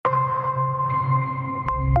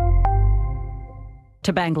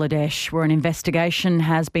To Bangladesh, where an investigation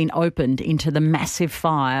has been opened into the massive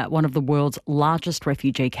fire at one of the world's largest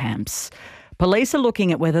refugee camps. Police are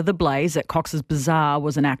looking at whether the blaze at Cox's Bazar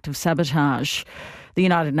was an act of sabotage. The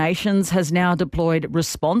United Nations has now deployed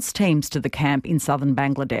response teams to the camp in southern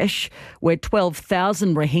Bangladesh, where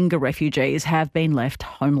 12,000 Rohingya refugees have been left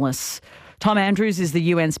homeless. Tom Andrews is the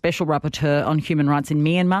UN Special Rapporteur on Human Rights in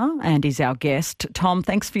Myanmar and is our guest. Tom,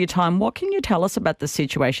 thanks for your time. What can you tell us about the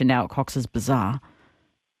situation now at Cox's Bazar?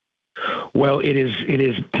 Well, it is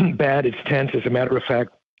bad. It's tense. As a matter of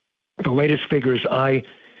fact, the latest figures I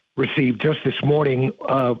received just this morning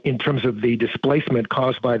in terms of the displacement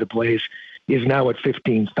caused by the blaze is now at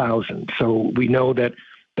 15,000. So we know that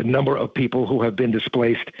the number of people who have been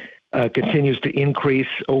displaced continues to increase.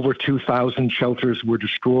 Over 2,000 shelters were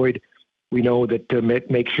destroyed. We know that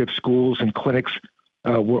makeshift schools and clinics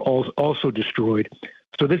were also destroyed.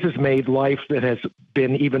 So this has made life that has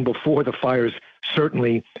been, even before the fires,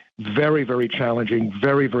 certainly very, very challenging,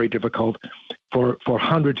 very, very difficult for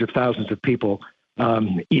hundreds of thousands of people,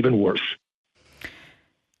 even worse.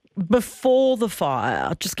 Before the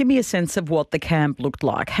fire, just give me a sense of what the camp looked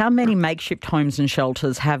like. How many makeshift homes and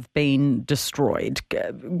shelters have been destroyed?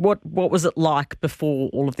 What was it like before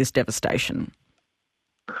all of this devastation?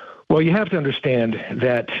 Well, you have to understand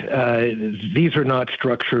that these are not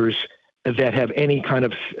structures that have any kind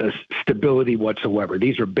of stability whatsoever.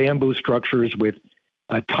 These are bamboo structures with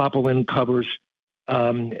tarpaulin covers.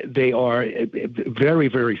 They are very,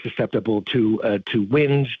 very susceptible to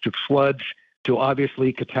winds, to floods, to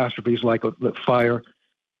obviously catastrophes like fire.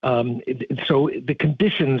 So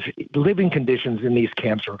the living conditions in these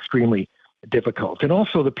camps are extremely difficult. And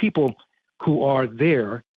also the people who are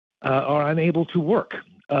there are unable to work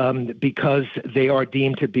because they are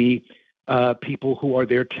deemed to be people who are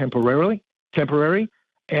there temporary,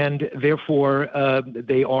 and therefore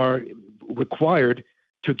they are required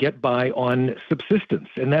to get by on subsistence,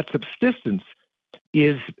 and that subsistence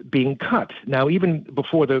is being cut. Now, even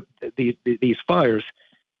before these fires,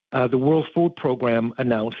 the World Food Program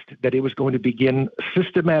announced that it was going to begin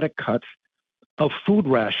systematic cuts of food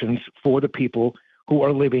rations for the people who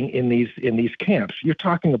are living in these camps. You're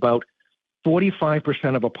talking about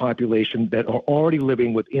 45% of a population that are already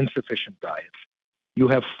living with insufficient diets. You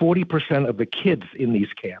have 40% of the kids in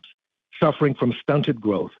these camps suffering from stunted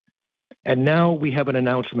growth. And now we have an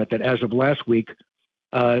announcement that as of last week,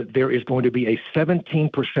 there is going to be a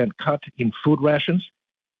 17% cut in food rations,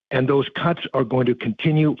 and those cuts are going to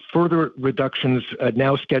continue. Further reductions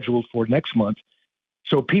now scheduled for next month.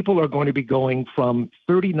 So people are going to be going from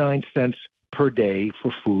 39 cents per day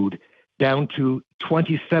for food down to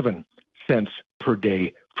 27 cents per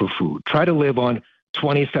day for food. Try to live on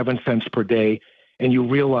 27 cents per day, and you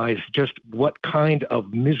realize just what kind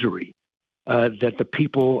of misery that the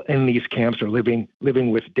people in these camps are living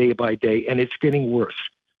with day by day, and it's getting worse,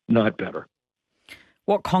 not better.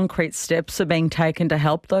 What concrete steps are being taken to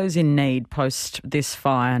help those in need post this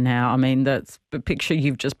fire now? I mean, the picture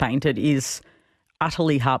you've just painted is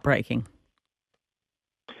utterly heartbreaking.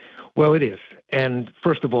 Well, it is. And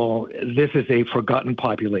first of all, this is a forgotten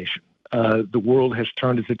population. The world has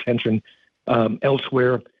turned its attention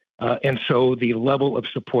elsewhere, and so the level of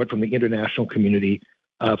support from the international community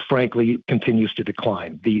frankly, continues to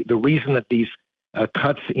decline. The reason that these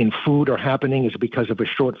cuts in food are happening is because of a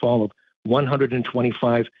shortfall of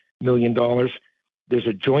 $125 million. There's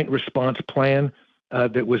a joint response plan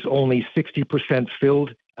that was only 60%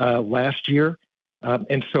 filled last year.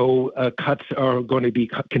 And so cuts are going to be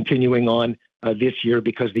continuing on this year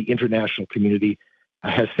because the international community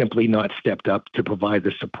has simply not stepped up to provide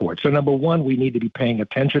the support. So number one, we need to be paying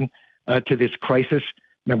attention to this crisis.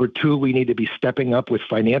 Number two, we need to be stepping up with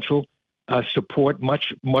financial support,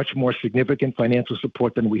 much more significant financial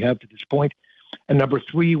support than we have to this point. And number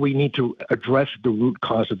three, we need to address the root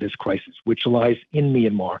cause of this crisis, which lies in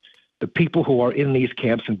Myanmar. The people who are in these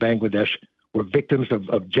camps in Bangladesh were victims of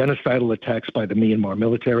genocidal attacks by the Myanmar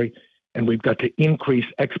military, and we've got to increase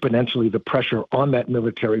exponentially the pressure on that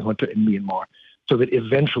military junta in Myanmar so that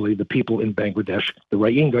eventually the people in Bangladesh, the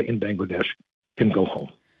Rohingya in Bangladesh, can go home.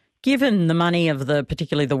 Given the money of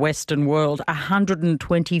particularly the Western world,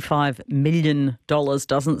 $125 million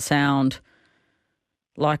doesn't sound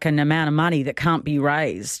like an amount of money that can't be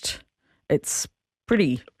raised. It's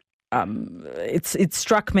pretty. It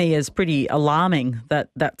struck me as pretty alarming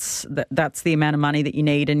that's the amount of money that you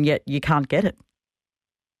need, and yet you can't get it.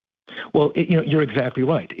 Well, you're exactly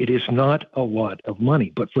right. It is not a lot of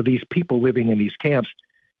money, but for these people living in these camps,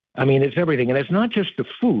 I mean, it's everything, and it's not just the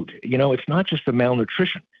food. It's not just the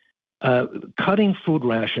malnutrition. cutting food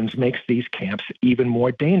rations makes these camps even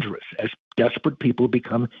more dangerous as desperate people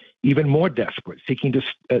become even more desperate, seeking to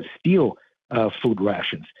steal food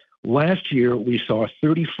rations. Last year, we saw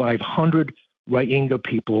 3,500 Rohingya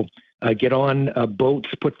people get on boats,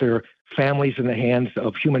 put their families in the hands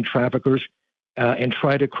of human traffickers, and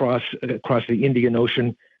try to cross the Indian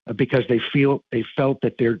Ocean because they felt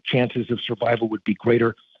that their chances of survival would be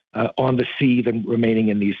greater on the sea than remaining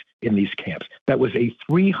in these camps. That was a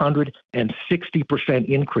 360%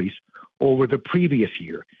 increase over the previous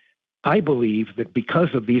year. I believe that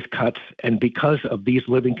because of these cuts and because of these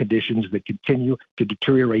living conditions that continue to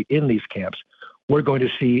deteriorate in these camps, we're going to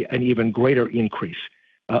see an even greater increase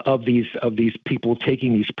of these people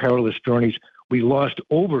taking these perilous journeys. We lost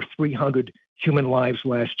over 300 human lives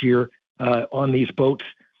last year on these boats.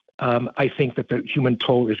 I think that the human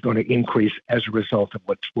toll is going to increase as a result of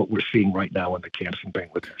what we're seeing right now in the camps in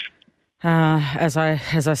Bangladesh. As I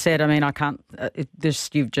said, I mean, I can't.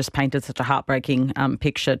 You've just painted such a heartbreaking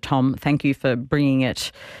picture, Tom. Thank you for bringing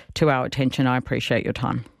it to our attention. I appreciate your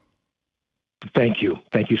time. Thank you.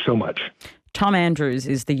 Thank you so much. Tom Andrews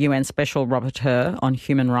is the UN Special Rapporteur on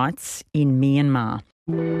Human Rights in Myanmar.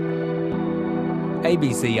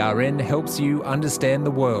 ABCRN helps you understand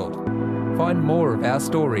the world. Find more of our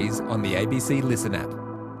stories on the ABC Listen app.